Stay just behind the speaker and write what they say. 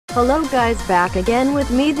Hello guys, back again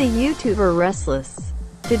with me, the YouTuber Restless.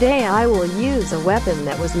 Today I will use a weapon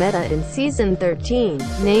that was meta in Season 13,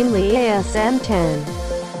 namely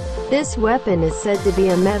ASM10. This weapon is said to be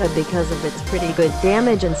a meta because of its pretty good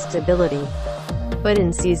damage and stability. But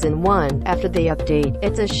in Season 1, after the update,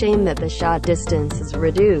 it's a shame that the shot distance is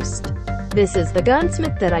reduced. This is the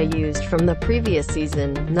gunsmith that I used from the previous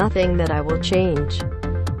season, nothing that I will change.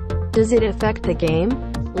 Does it affect the game?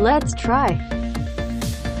 Let's try.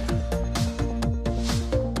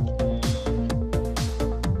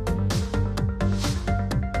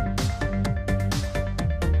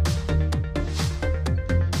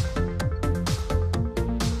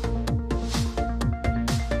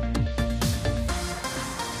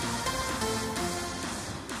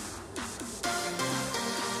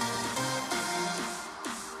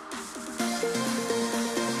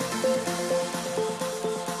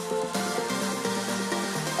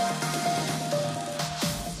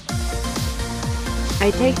 I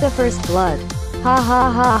take the first blood. Ha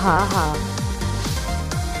ha ha ha ha.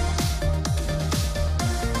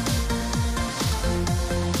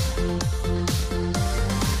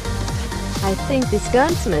 I think this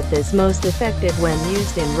gunsmith is most effective when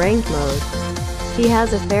used in ranked mode. He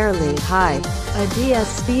has a fairly high ADS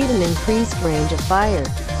speed and increased range of fire.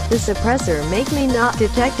 The suppressor make me not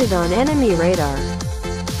detected on enemy radar.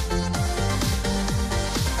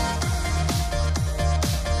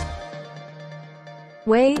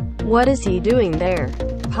 Wait, what is he doing there?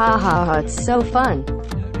 Ha ha ha, it's so fun.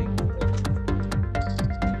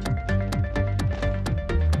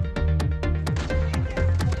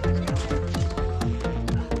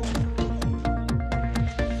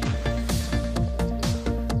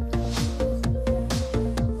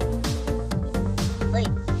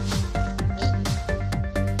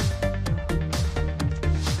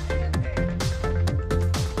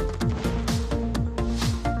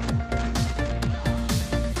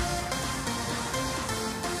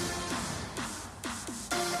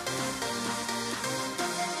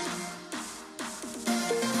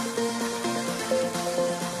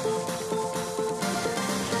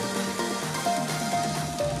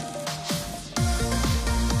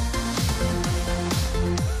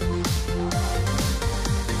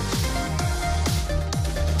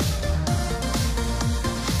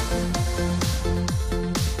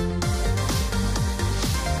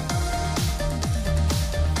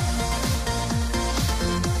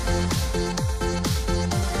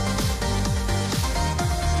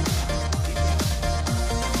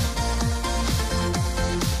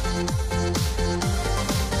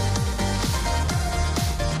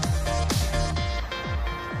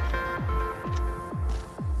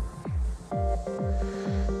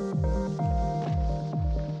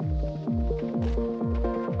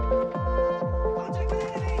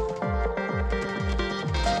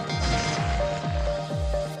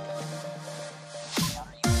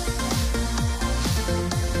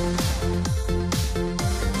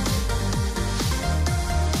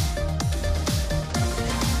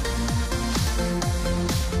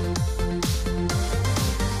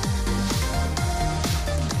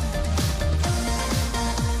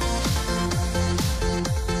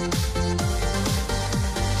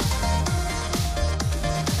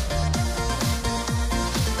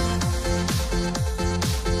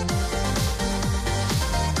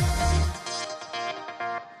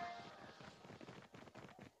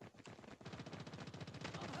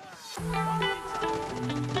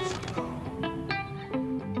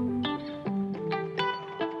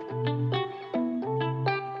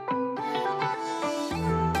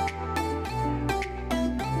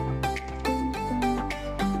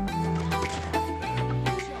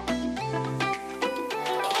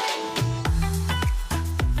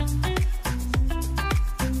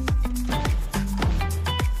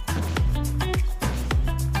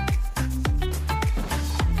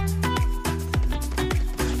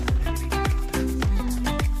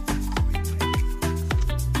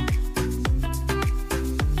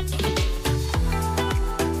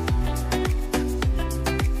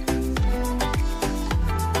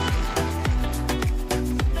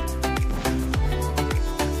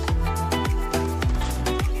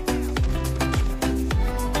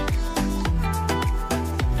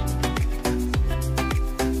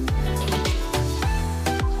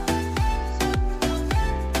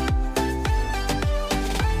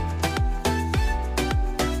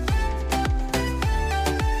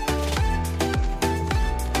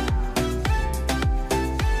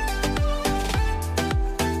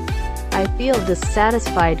 I feel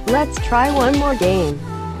dissatisfied. Let's try one more game.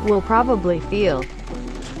 We'll probably feel.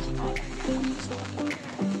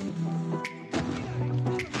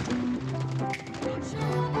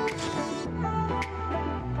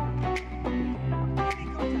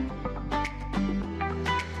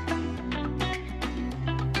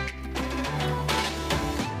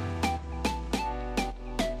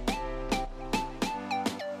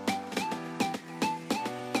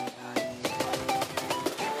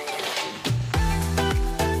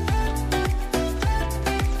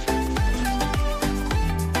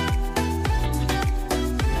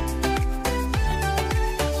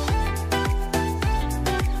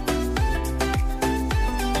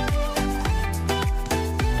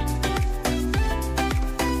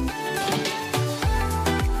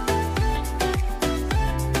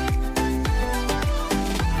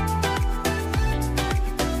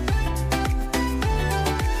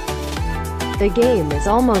 The game is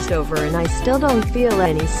almost over and I still don't feel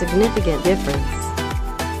any significant difference.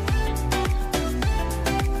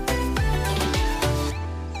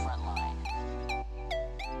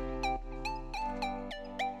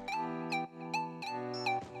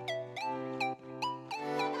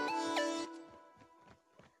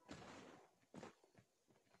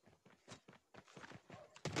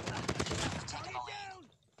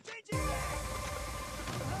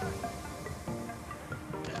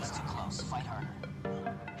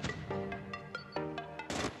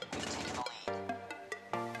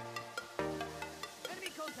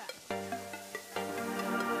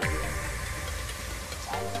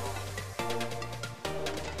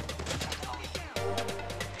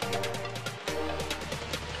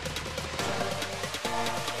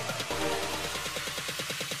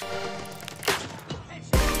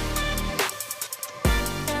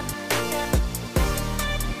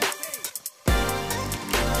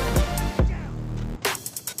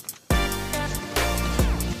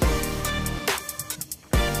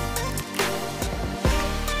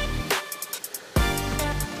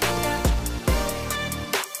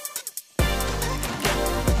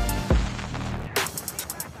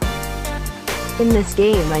 In this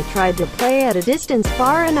game I tried to play at a distance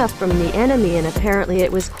far enough from the enemy and apparently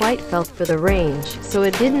it was quite felt for the range, so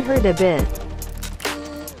it didn't hurt a bit.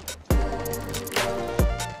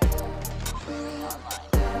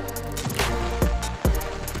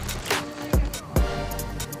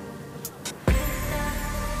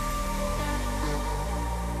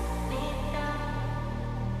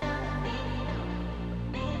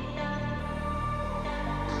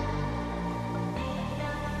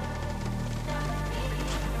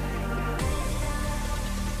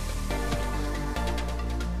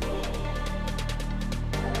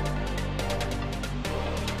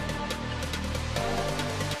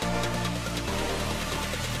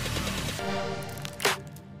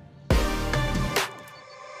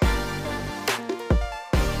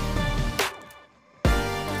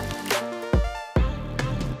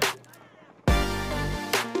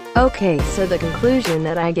 Okay, so the conclusion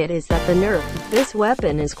that I get is that the nerf of this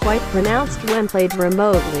weapon is quite pronounced when played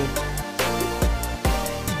remotely.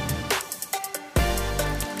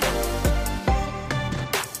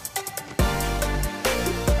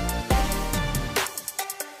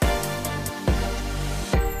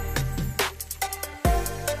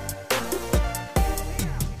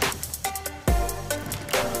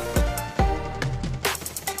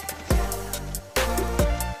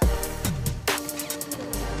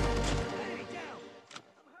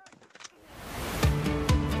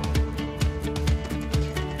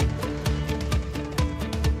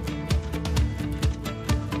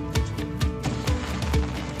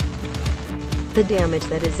 The damage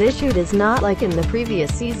that is issued is not like in the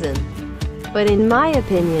previous season, but in my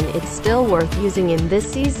opinion it's still worth using in this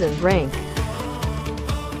season's rank.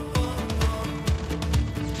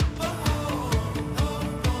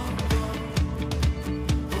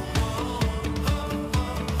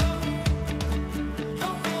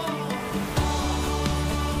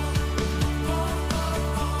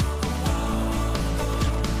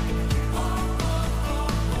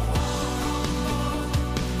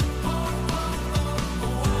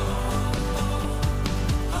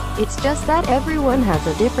 It's just that everyone has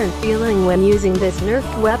a different feeling when using this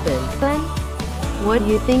nerfed weapon. Then, what do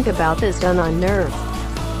you think about this done on nerf?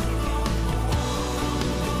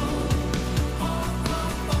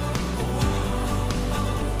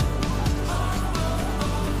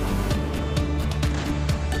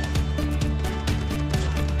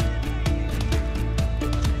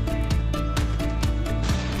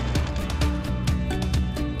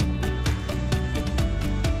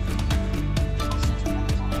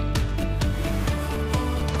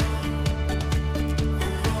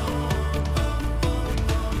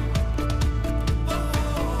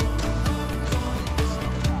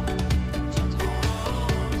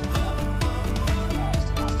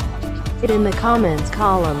 It in the comments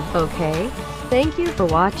column, okay? Thank you for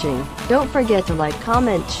watching. Don't forget to like,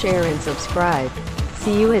 comment, share and subscribe.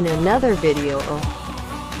 See you in another video.